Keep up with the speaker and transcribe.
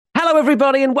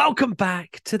everybody, and welcome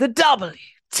back to the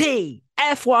WTF1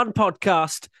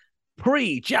 podcast,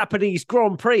 pre-Japanese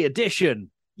Grand Prix edition.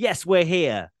 Yes, we're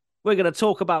here. We're going to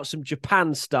talk about some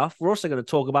Japan stuff. We're also going to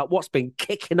talk about what's been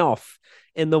kicking off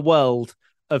in the world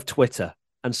of Twitter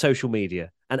and social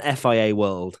media and FIA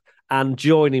world. And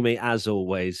joining me, as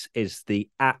always, is the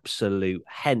absolute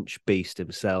hench beast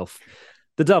himself,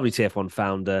 the WTF1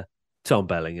 founder, Tom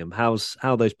Bellingham. How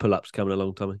are those pull-ups coming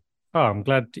along, Tommy? Oh, I'm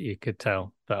glad you could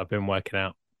tell that I've been working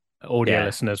out. Audio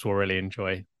listeners will really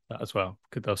enjoy that as well,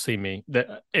 because they'll see me.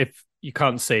 If you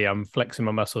can't see, I'm flexing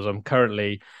my muscles. I'm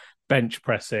currently bench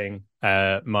pressing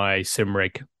my sim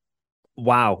rig.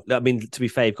 Wow. I mean, to be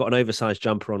fair, you've got an oversized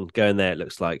jumper on going there, it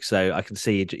looks like. So I can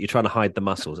see you're trying to hide the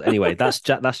muscles. Anyway, that's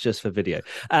just for video.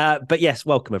 But yes,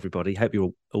 welcome, everybody. Hope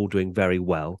you're all doing very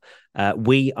well.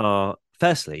 We are,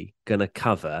 firstly, going to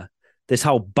cover this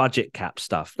whole budget cap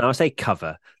stuff. Now, I say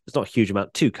cover. There's not a huge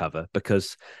amount to cover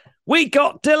because we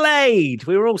got delayed.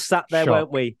 We were all sat there,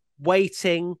 weren't we?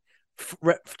 Waiting,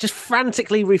 just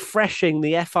frantically refreshing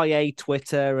the FIA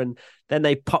Twitter, and then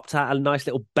they popped out a nice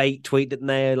little bait tweet, didn't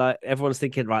they? Like, everyone's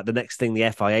thinking, right, the next thing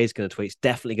the FIA is going to tweet is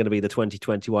definitely going to be the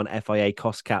 2021 FIA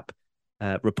cost cap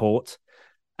report.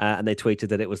 And they tweeted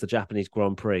that it was the Japanese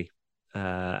Grand Prix.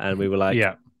 And we were like,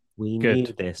 yeah, we knew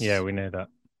this. Yeah, we know that.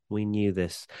 We knew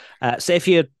this. So if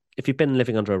you've been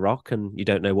living under a rock and you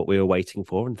don't know what we were waiting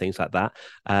for and things like that,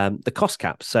 the cost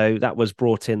cap. So that was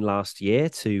brought in last year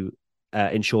to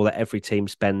ensure that every team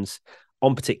spends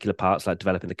on particular parts like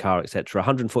developing the car, etc.,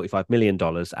 $145 million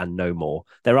and no more.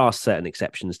 There are certain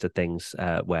exceptions to things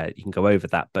where you can go over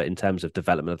that, but in terms of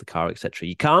development of the car, etc.,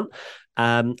 you can't.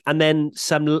 And then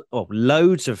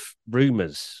loads of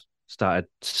rumours started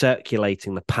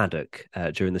circulating the paddock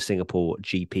during the Singapore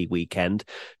GP weekend.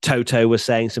 Toto was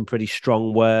saying some pretty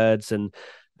strong words, and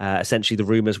essentially the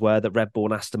rumours were that Red Bull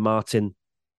and Aston Martin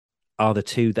are the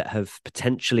two that have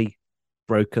potentially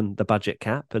broken the budget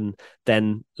cap. And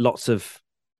then lots of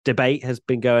debate has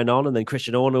been going on, and then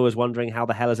Christian Horner was wondering how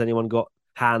the hell has anyone got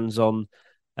hands on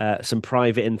some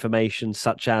private information,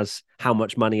 such as how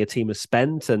much money a team has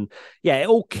spent. And yeah, it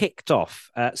all kicked off.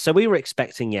 So we were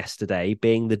expecting yesterday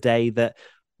being the day that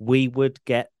we would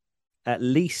get at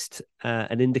least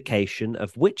an indication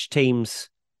of which teams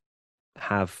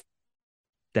have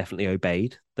definitely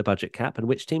obeyed the budget cap and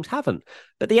which teams haven't.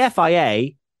 But the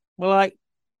FIA were like,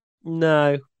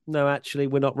 no, actually,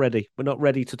 we're not ready. We're not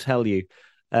ready to tell you,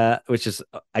 which has,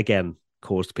 again,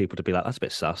 caused people to be like, that's a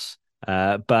bit sus.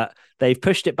 But they've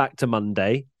pushed it back to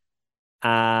Monday,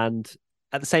 and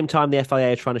at the same time, the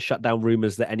FIA are trying to shut down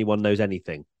rumours that anyone knows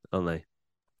anything, aren't they?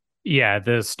 Yeah,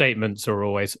 the statements are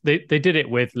always they did it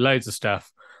with loads of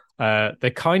stuff.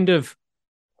 They kind of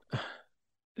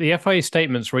the FIA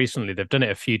statements recently, they've done it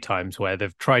a few times where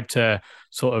they've tried to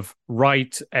sort of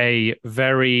write a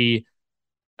very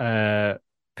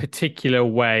particular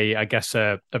way, I guess,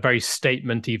 a very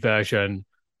statementy version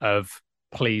of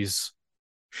please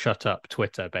shut up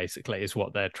Twitter, basically, is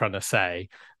what they're trying to say.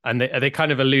 And they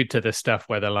kind of allude to this stuff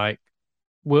where they're like,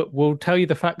 we'll tell you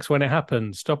the facts when it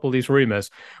happens, stop all these rumors,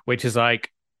 which is like,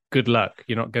 good luck.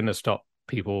 You're not going to stop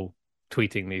people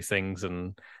tweeting these things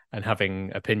and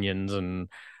having opinions and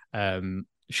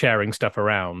sharing stuff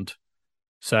around.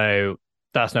 So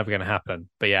that's never going to happen.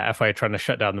 But yeah, FIA trying to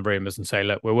shut down the rumors and say,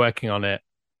 look, we're working on it.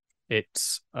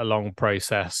 It's a long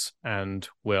process and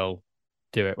we'll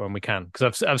do it when we can.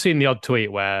 Because I've seen the odd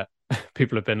tweet where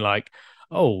people have been like,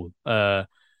 oh,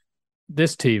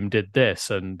 this team did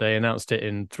this and they announced it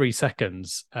in 3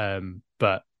 seconds.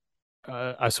 But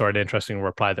I saw an interesting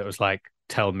reply that was like,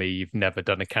 tell me you've never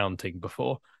done accounting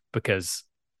before. Because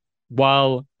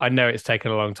while I know it's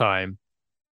taken a long time,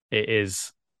 it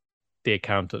is the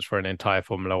accountants for an entire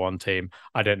Formula One team.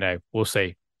 I don't know. We'll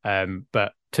see.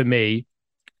 But to me,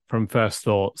 from first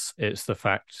thoughts, it's the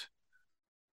fact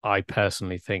I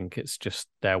personally think it's just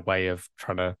their way of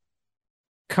trying to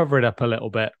cover it up a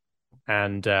little bit,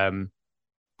 and don't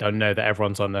know that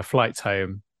everyone's on their flights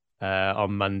home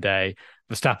on Monday.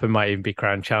 Verstappen might even be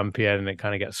crowned champion, and it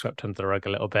kind of gets swept under the rug a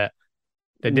little bit.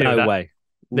 They did no way.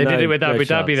 They did it with Abu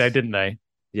Dhabi, though, didn't they?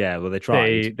 Yeah, well, they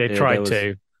tried. They tried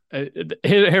to.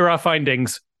 Here are our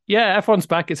findings. Yeah, F1's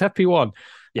back. It's FP1.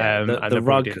 Yeah,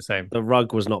 the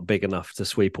rug was not big enough to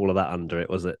sweep all of that under it,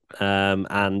 was it?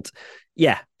 And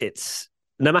yeah, it's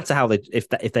no matter how if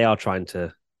they are trying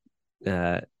to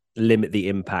limit the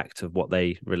impact of what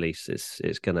they release,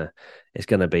 it's gonna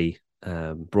be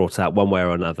brought out one way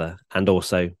or another. And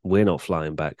also, we're not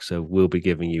flying back, so we'll be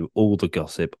giving you all the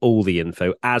gossip, all the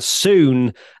info as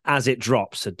soon as it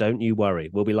drops. So don't you worry.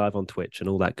 We'll be live on Twitch and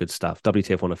all that good stuff.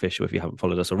 WTF1 official if you haven't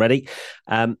followed us already.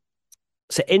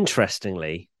 So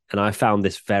interestingly, and I found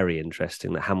this very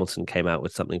interesting, that Hamilton came out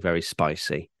with something very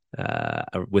spicy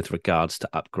with regards to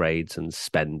upgrades and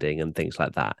spending and things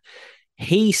like that.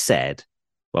 He said,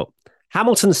 well,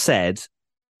 Hamilton said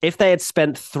if they had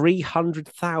spent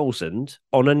 300,000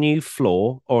 on a new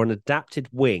floor or an adapted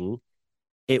wing,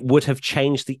 it would have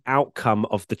changed the outcome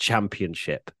of the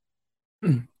championship.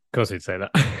 Of course he'd say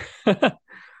that.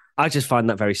 I just find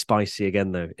that very spicy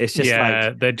again, though. It's just it's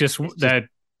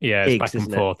back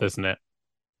and forth, isn't it?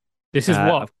 This is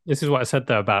what I said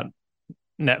though about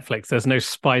Netflix. There's no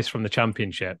spice from the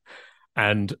championship,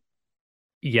 and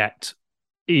yet,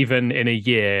 even in a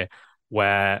year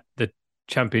where the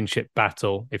championship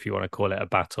battle, if you want to call it a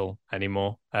battle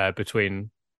anymore,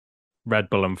 between Red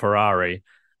Bull and Ferrari,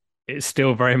 it's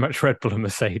still very much Red Bull and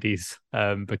Mercedes,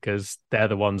 because they're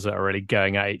the ones that are really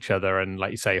going at each other. And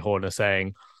like you say, Horner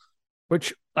saying,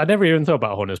 which I never even thought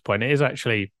about Horner's point. It is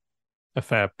actually a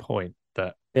fair point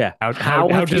that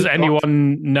how does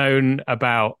anyone known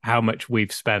about how much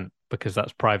we've spent, because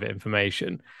that's private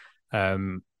information,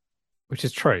 which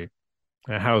is true.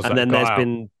 And then there's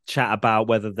been chat about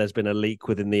whether there's been a leak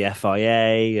within the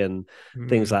FIA and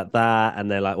things like that. And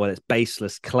they're like, well, it's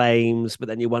baseless claims. But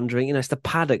then you're wondering, it's the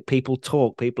paddock. People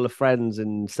talk. People are friends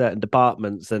in certain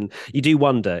departments. And you do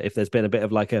wonder if there's been a bit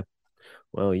of like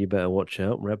well, you better watch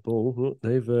out, Red Bull.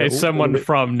 It's someone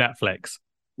from Netflix.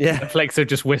 Yeah. Netflix have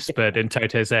just whispered in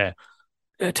Toto's ear,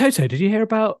 Toto, did you hear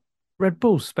about Red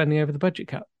Bull spending over the budget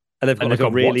cap? And they've got like a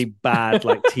really bad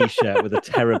like T-shirt with a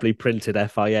terribly printed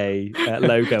FIA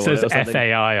logo on it. It says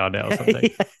FAI on it or something.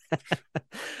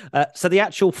 So the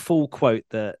actual full quote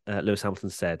that Lewis Hamilton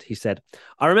said, he said,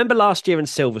 I remember last year in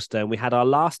Silverstone, we had our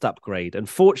last upgrade, and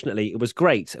fortunately it was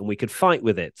great and we could fight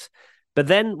with it. But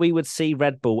then we would see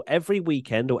Red Bull every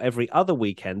weekend or every other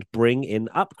weekend bring in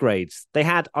upgrades. They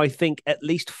had, I think, at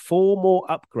least 4 more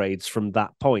upgrades from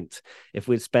that point. If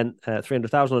we'd spent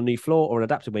 300,000 on a new floor or an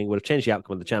adaptive wing, it would have changed the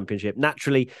outcome of the championship.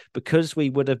 Naturally, because we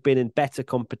would have been in better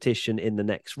competition in the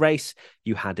next race,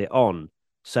 you had it on.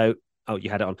 So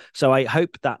I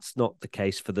hope that's not the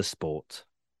case for the sport.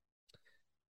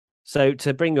 So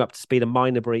to bring you up to speed, a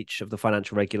minor breach of the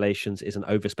financial regulations is an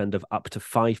overspend of up to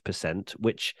 5%,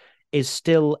 which is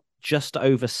still just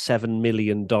over $7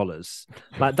 million.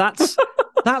 Like that's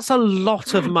a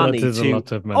lot of money. That is a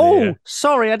lot of money. Oh,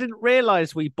 sorry, I didn't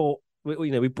realize we brought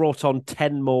on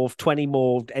 10 more, 20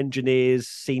 more engineers,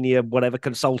 senior, whatever,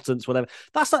 consultants, whatever.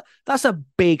 That's a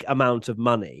big amount of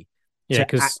money to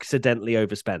accidentally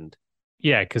overspend.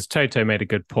 Yeah, because Toto made a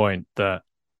good point that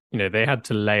they had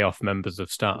to lay off members of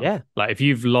staff. Yeah. Like if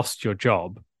you've lost your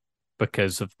job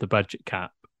because of the budget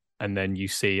cap and then you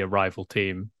see a rival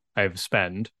team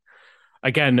overspend,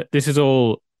 again, this is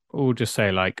all we'll just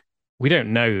say, like, we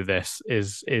don't know this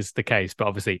is the case, but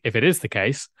obviously if it is the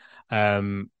case,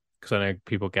 because I know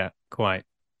people get quite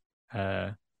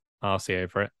arsy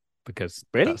over it because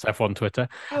that's F1 Twitter.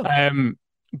 Oh.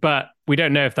 But we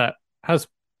don't know if that has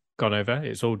gone over.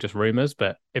 It's all just rumors,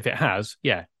 but if it has,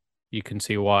 yeah, you can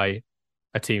see why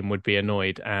a team would be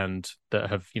annoyed and that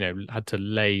have, had to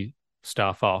lay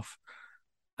staff off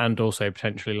and also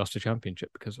potentially lost a championship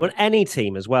because of any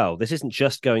team as well. This isn't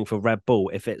just going for Red Bull.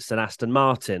 If it's an Aston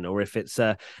Martin or if it's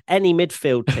any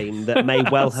midfield team that may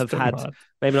well have had,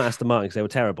 maybe not Aston Martin because they were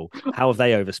terrible. How have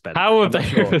they overspent? How have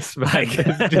they overspent?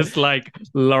 It's just like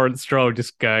Lawrence Stroll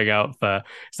just going out for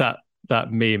that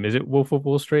meme. Is it Wolf of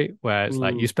Wall Street where it's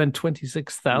like you spend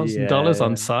 $26,000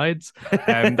 on sides?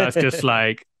 And that's just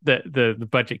like the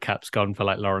budget cap's gone for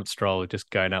like Lawrence Stroll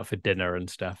just going out for dinner and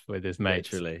stuff with his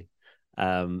mates. Literally.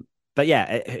 But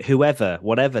yeah,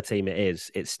 whatever team it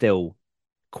is, it's still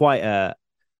quite a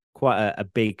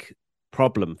big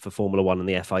problem for Formula One and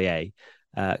the FIA.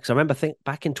 Because I remember,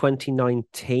 back in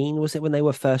 2019, was it when they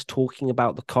were first talking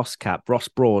about the cost cap? Ross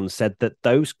Brawn said that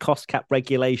those cost cap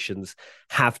regulations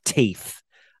have teeth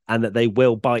and that they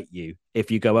will bite you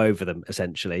if you go over them,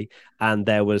 essentially. And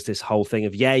there was this whole thing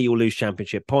of, you'll lose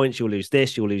championship points, you'll lose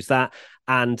this, you'll lose that.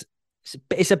 And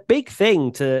it's a big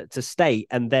thing to state,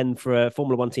 and then for a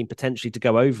Formula One team potentially to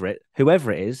go over it,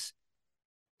 whoever it is,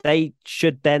 they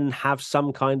should then have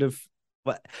some kind of.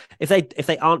 If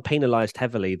they aren't penalised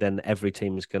heavily, then every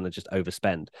team is going to just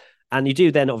overspend, and you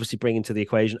do then obviously bring into the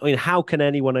equation. I mean, how can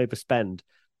anyone overspend?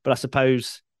 But I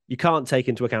suppose you can't take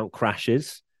into account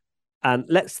crashes, and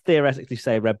let's theoretically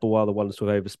say Red Bull are the ones who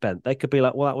have overspent. They could be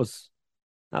like, well, that was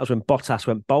when Bottas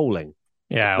went bowling.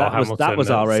 Yeah, that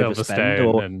was our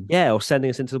overspend, or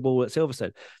sending us into the wall at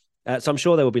Silverstone. So I'm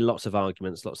sure there will be lots of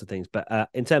arguments, lots of things. But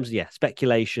in terms of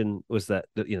speculation was that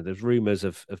there's rumours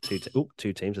of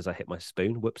two teams as I hit my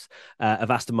spoon. Whoops, of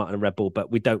Aston Martin and Red Bull,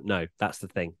 but we don't know. That's the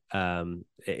thing.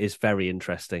 It is very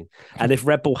interesting. And if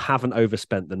Red Bull haven't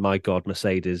overspent, then my God,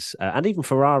 Mercedes and even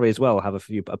Ferrari as well have a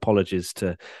few apologies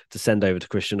to send over to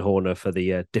Christian Horner for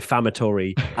the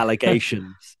defamatory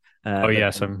allegations.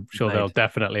 Yes, I'm sure they'll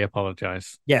definitely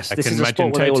apologise. Yes, I this can is a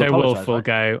imagine sport where Toto Wolff right? will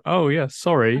go, "Oh yeah,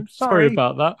 sorry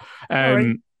about that."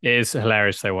 It is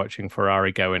hilarious though watching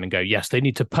Ferrari go in and go, "Yes, they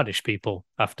need to punish people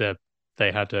after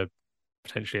they had a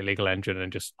potentially illegal engine,"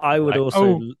 and just I would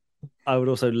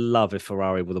also love if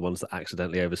Ferrari were the ones that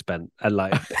accidentally overspent and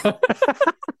like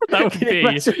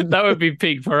that would be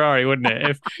peak Ferrari, wouldn't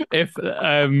it? If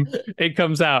it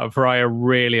comes out and Ferrari are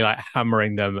really like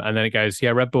hammering them, and then it goes, yeah,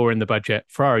 Red Bull are in the budget.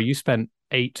 Ferrari, you spent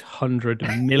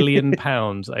 £800 million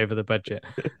over the budget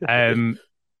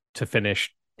to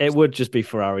finish. It would just be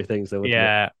Ferrari things, though.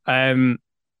 Yeah.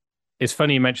 It's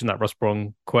funny you mentioned that Ross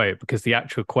Brawn quote, because the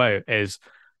actual quote is,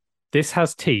 "This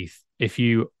has teeth. If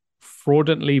you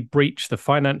fraudulently breach the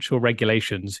financial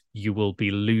regulations, you will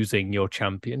be losing your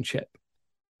championship."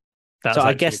 So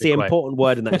I guess the important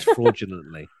word in that is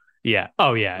fraudulently. Yeah.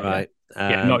 Oh yeah. Right.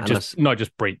 Yeah. Not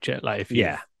just breach it. Like if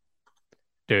you're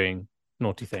doing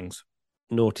naughty things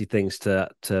to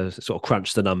sort of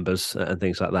crunch the numbers and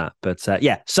things like that. But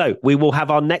so we will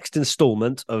have our next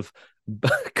installment of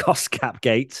Cost Cap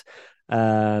Gate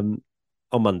on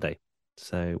Monday.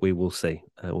 So we will see.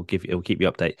 We'll keep you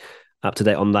up to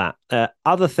date on that.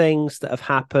 Other things that have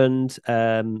happened.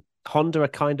 Honda are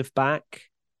kind of back.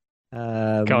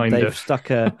 They've stuck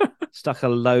a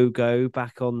logo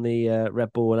back on the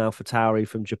Red Bull and AlphaTauri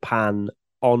from Japan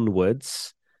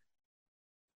onwards.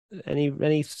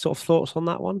 Any sort of thoughts on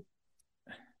that one?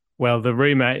 Well, the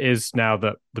rumor is now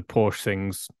that the Porsche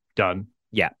thing's done.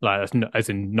 Yeah, like as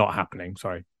in not happening.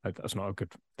 Sorry, that's not a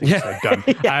good thing to say. Done.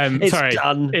 It's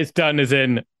done. It's done as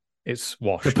in it's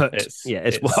washed.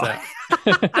 It's washed.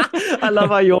 I love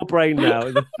how your brain now,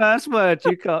 the first word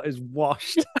you got is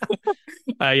washed.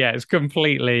 It's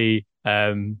completely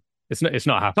it's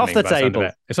not happening. Off the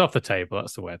table. It's off the table.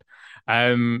 That's the word.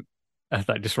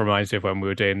 That just reminds me of when we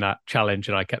were doing that challenge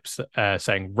and I kept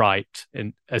saying right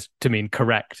as to mean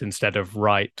correct instead of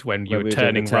right when you were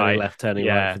turning right. Left, turning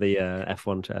right for the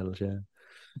F1 challenge, yeah.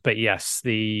 But yes,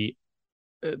 that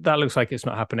looks like it's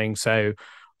not happening. So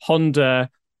Honda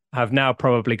have now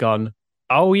probably gone,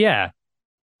 oh yeah,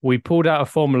 we pulled out of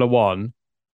Formula One,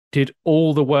 did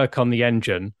all the work on the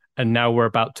engine, and now we're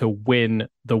about to win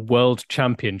the World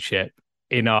Championship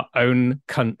in our own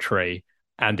country.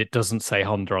 And it doesn't say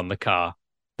Honda on the car.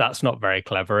 That's not very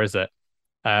clever, is it?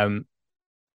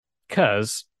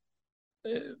 Because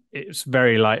it's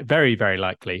very, very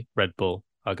likely Red Bull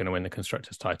are going to win the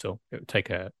constructors' title. It would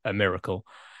take a miracle,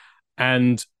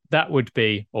 and that would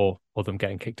be or them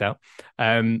getting kicked out.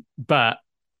 But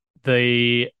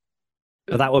that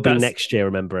will be next year.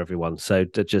 Remember, everyone. So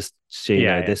to just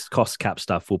this cost cap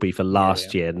stuff will be for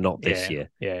last year, not this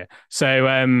year. Yeah.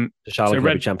 So Charlotte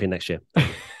will be champion next year.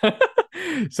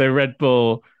 So Red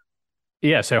Bull,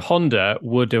 so Honda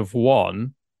would have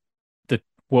won the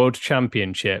World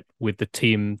Championship with the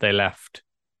team they left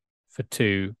for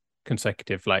 2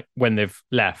 consecutive, like when they've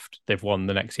left, they've won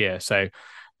the next year. So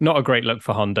not a great look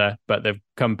for Honda, but they've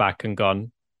come back and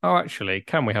gone, oh, actually,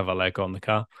 can we have a logo on the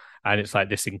car? And it's like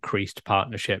this increased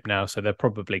partnership now. So they're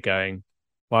probably going,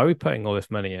 why are we putting all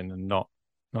this money in and not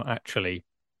actually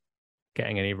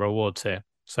getting any rewards here?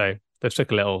 So they've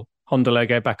took a little Honda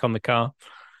logo back on the car.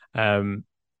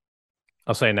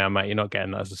 I'll say now, Matt, you're not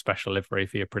getting that as a special livery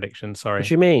for your prediction. Sorry. What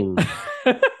do you mean?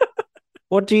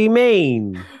 What do you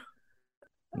mean?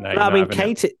 No, I mean,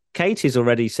 Katie's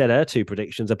already said her 2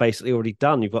 predictions are basically already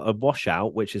done. You've got a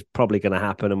washout, which is probably going to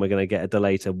happen, and we're going to get a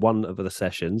delay to one of the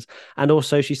sessions. And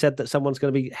also, she said that someone's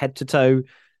going to be head to toe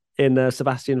in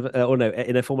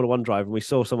in a Formula One driver. And we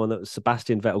saw someone that was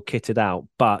Sebastian Vettel kitted out,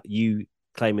 but you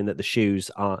claiming that the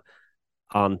shoes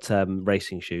aren't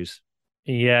racing shoes.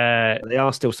 Yeah, they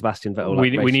are still Sebastian Vettel.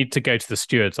 We need to go to the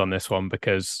stewards on this one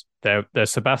because they're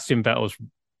Sebastian Vettel's.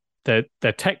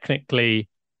 They're technically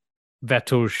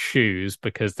Vettel's shoes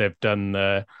because they've done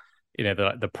the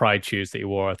Pride shoes that he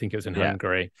wore. I think it was in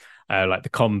Hungary, like the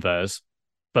Converse,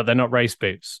 but they're not race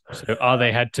boots. So are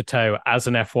they head to toe as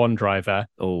an F1 driver?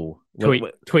 Oh,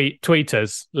 tweet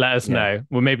us. Let us know.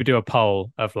 We'll maybe do a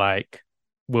poll of like,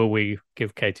 will we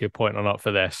give Katie a point or not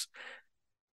for this?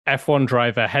 F1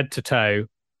 driver head to toe.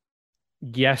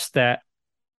 Yes, they're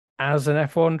as an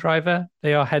F1 driver.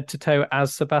 They are head to toe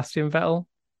as Sebastian Vettel.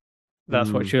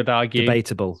 That's what you'd argue.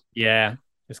 Debatable. Yeah,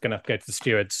 it's going to have to go to the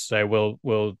stewards. So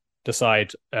we'll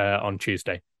decide on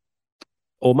Tuesday.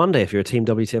 Or Monday if you're a Team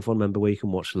WTF1 member where you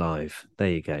can watch live. There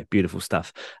you go. Beautiful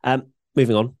stuff.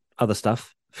 Moving on, other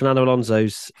stuff. Fernando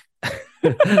Alonso's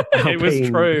It was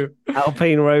true.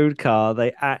 Alpine road car,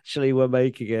 they actually were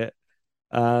making it.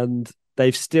 And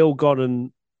they've still gone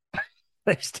and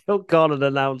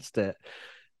announced it,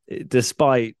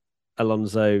 despite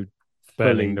Alonso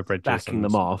burning the bridges, backing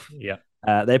them off. Yeah.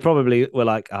 They probably were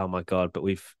like, "Oh my god!" But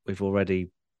we've already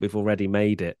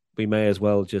made it. We may as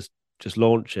well just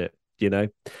launch it. I mean,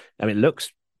 it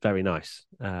looks very nice,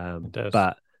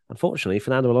 but unfortunately,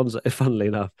 Fernando Alonso. Funnily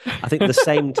enough, I think the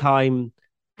same time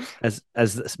as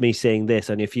me seeing this,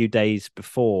 only a few days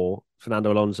before,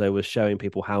 Fernando Alonso was showing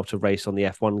people how to race on the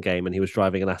F1 game, and he was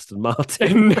driving an Aston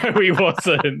Martin. No, he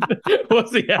wasn't.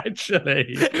 Was he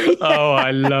actually? Yeah. Oh, I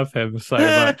love him so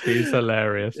much. He's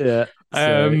hilarious. Yeah.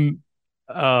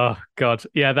 Oh God,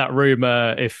 yeah. That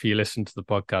rumor. If you listen to the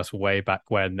podcast way back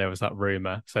when, there was that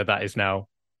rumor. So that is now,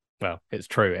 well, it's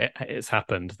true. It's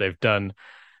happened. They've done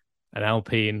an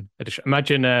Alpine edition.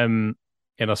 Imagine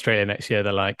in Australia next year,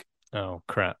 they're like, oh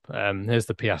crap. Here's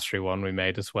the Piastri one we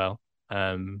made as well.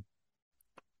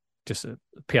 Just a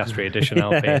Piastri edition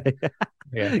Alpine.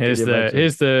 Yeah. Here's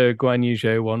the Guan Yu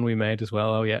Zhou one we made as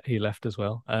well. Oh yeah, he left as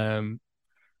well. Fernando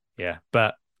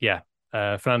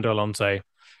Alonso.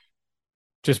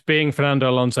 Just being Fernando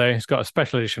Alonso, he's got a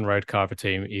special edition road car for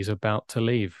team. He's about to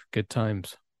leave. Good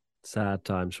times. Sad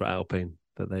times for Alpine,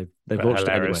 but they've launched it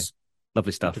anyway.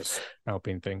 Lovely stuff.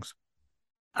 Alpine things.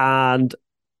 And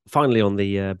finally, on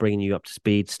the bringing you up to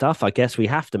speed stuff, I guess we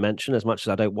have to mention, as much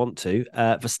as I don't want to,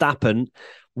 Verstappen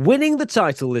winning the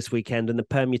title this weekend in the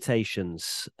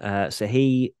permutations. So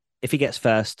if he gets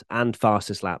first and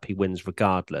fastest lap, he wins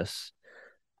regardless.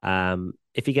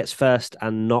 If he gets first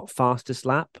and not fastest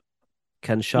lap,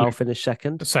 can Charles finish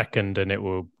second? Second, and it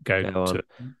will go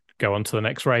on to the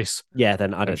next race. Yeah,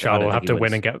 then Charles will have to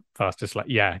win and get fastest lap.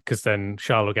 Yeah, because then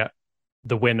Charles will get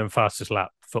the win and fastest lap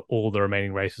for all the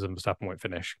remaining races, and Verstappen won't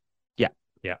finish. Yeah.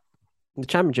 The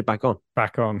championship back on.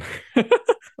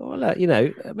 Well,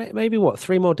 maybe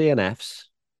 3 more DNFs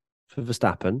for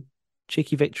Verstappen,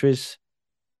 cheeky victories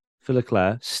for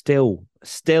Leclerc. Still,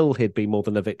 he'd be more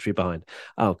than a victory behind.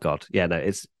 Oh God, yeah, no,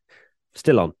 it's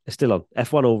still on. It's still on.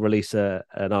 F1 will release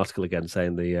an article again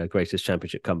saying the greatest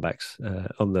championship comebacks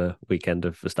on the weekend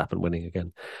of Verstappen winning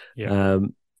again. Yeah.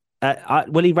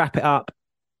 Will he wrap it up?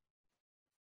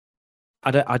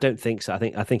 I don't think so. I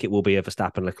think it will be a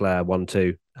Verstappen Leclerc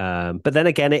 1-2. But then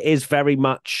again, it is very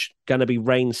much going to be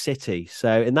Rain City.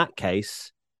 So in that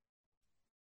case,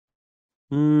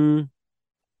 I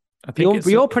think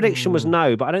your prediction was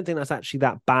no, but I don't think that's actually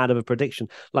that bad of a prediction.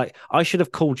 Like, I should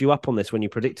have called you up on this when you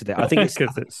predicted it. I think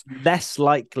it's less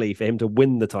likely for him to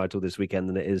win the title this weekend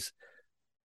than it is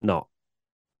not.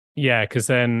 Yeah, because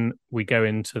then we go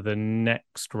into the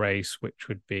next race, which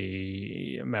would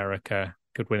be America.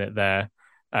 Could win it there,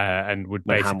 and would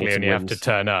basically only have to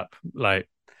turn up. Like,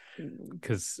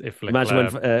 because if imagine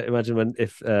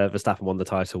if Verstappen won the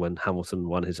title when Hamilton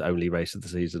won his only race of the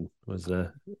season was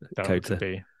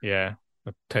Kota. Yeah,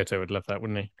 Toto would love that,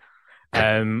 wouldn't he?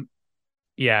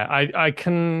 Yeah, I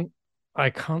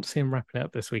can't see him wrapping it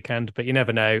up this weekend, but you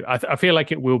never know. I feel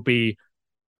like it will be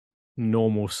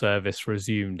normal service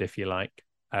resumed, if you like.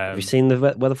 Have you seen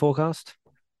the weather forecast?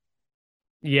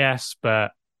 Yes,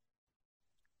 but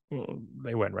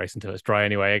they won't race until it's dry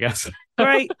anyway, I guess.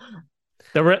 Great.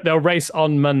 They'll race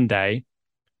on Monday,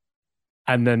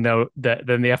 and then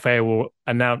the FAA will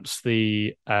announce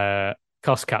the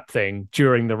cost cap thing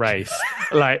during the race,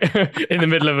 like in the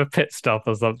middle of a pit stop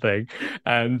or something,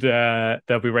 and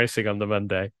they'll be racing on the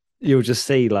Monday. You'll just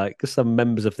see like some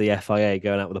members of the FIA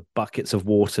going out with buckets of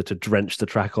water to drench the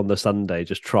track on the Sunday,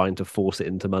 just trying to force it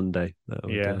into Monday.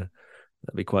 That'd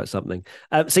be quite something.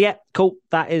 So yeah, cool.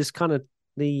 That is kind of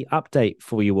the update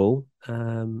for you all.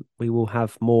 We will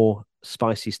have more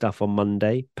spicy stuff on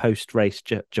Monday, post-race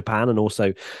Japan, and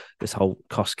also this whole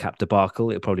cost cap debacle.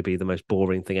 It'll probably be the most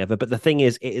boring thing ever. But the thing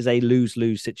is, it is a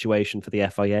lose-lose situation for the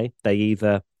FIA. They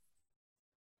either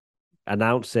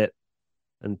announce it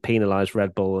and penalise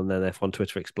Red Bull, and then F1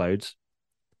 Twitter explodes,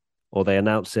 or they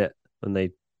announce it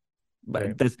and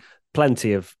there's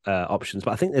plenty of options.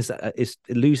 But I think it's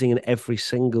losing in every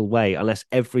single way, unless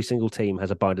every single team has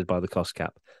abided by the cost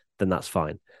cap, then that's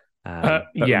fine. But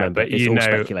remember, it's all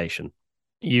speculation.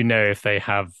 If they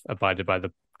have abided by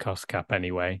the cost cap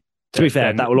anyway. To be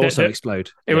fair, that will also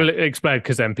explode. It will explode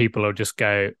because then people will just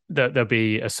go. There'll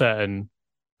be a certain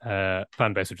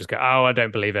fan base will just go, "Oh, I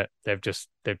don't believe it." They've just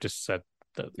said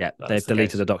that. Yeah, they've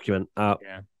deleted a document.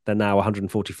 They're now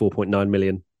 144.9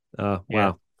 million.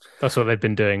 Wow, that's what they've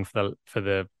been doing for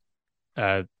the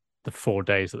the 4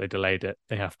 days that they delayed it,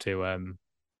 they have to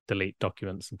delete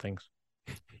documents and things.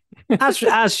 As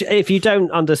if you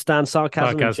don't understand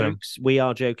sarcasm. And Sarcasm. jokes, we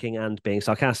are joking and being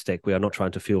sarcastic. We are not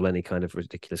trying to fuel any kind of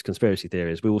ridiculous conspiracy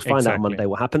theories. We will find out on Monday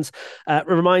what happens. A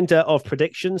reminder of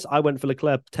predictions. I went for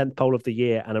Leclerc 10th pole of the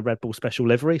year and a Red Bull special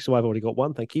livery, so I've already got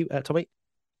one. Thank you, Tommy.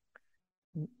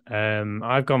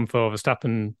 I've gone for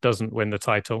Verstappen doesn't win the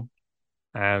title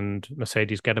and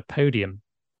Mercedes get a podium.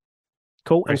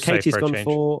 Cool. Very and Katie's gone change.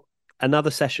 for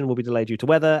another session will be delayed due to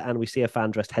weather, and we see a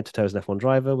fan dressed head to toe as an F1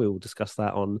 driver. We will discuss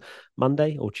that on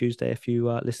Monday or Tuesday if you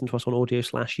listen to us on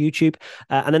audio/YouTube.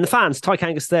 And then the fans, Tyke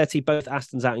Angus 30, both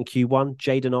Astons out in Q1,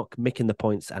 Jadenock, Mick in the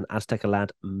points, and Azteca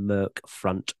Lad, Merc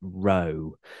front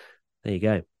row. There you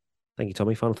go. Thank you,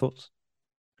 Tommy. Final thoughts?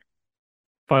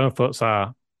 Final thoughts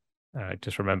are, I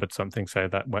just remembered something, so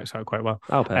that works out quite well.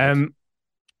 Oh, perfect.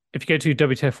 If you go to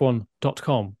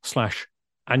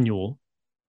WTF1.com/annual,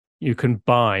 you can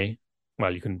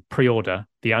pre-order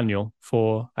the annual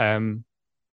for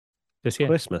this year.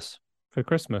 Christmas. For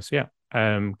Christmas, yeah.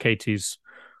 Katie's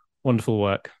wonderful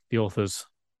work, the author's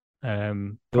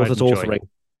authoring.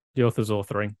 The author's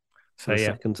authoring. So yeah,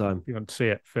 second time. You want to see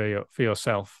it for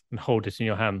yourself and hold it in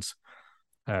your hands.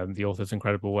 The author's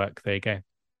incredible work. There you go.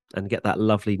 And get that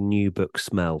lovely new book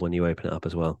smell when you open it up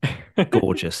as well.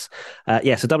 Gorgeous. So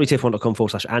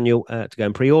WTF1.com/annual to go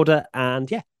and pre-order.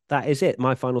 And yeah, that is it.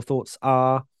 My final thoughts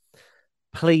are,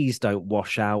 please don't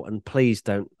wash out and please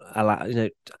don't allow,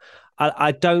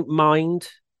 I don't mind,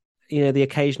 the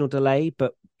occasional delay,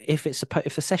 but if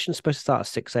the session's supposed to start at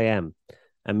 6 a.m.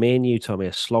 and me and you, Tommy,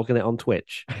 are slogging it on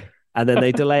Twitch and then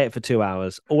they delay it for 2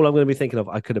 hours, all I'm going to be thinking of,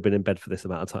 I could have been in bed for this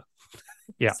amount of time.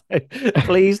 Yeah. So,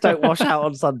 please don't wash out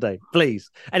on Sunday, please.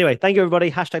 Anyway, thank you,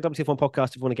 everybody. #WTF1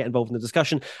 podcast if you want to get involved in the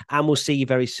discussion. And we'll see you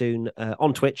very soon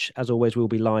on Twitch. As always, we'll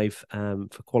be live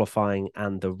for qualifying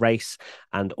and the race,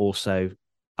 and also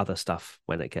other stuff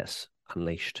when it gets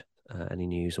unleashed, any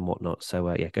news and whatnot.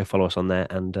 So, go follow us on there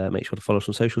and make sure to follow us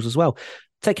on socials as well.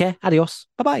 Take care. Adios.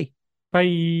 Bye-bye.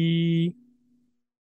 Bye.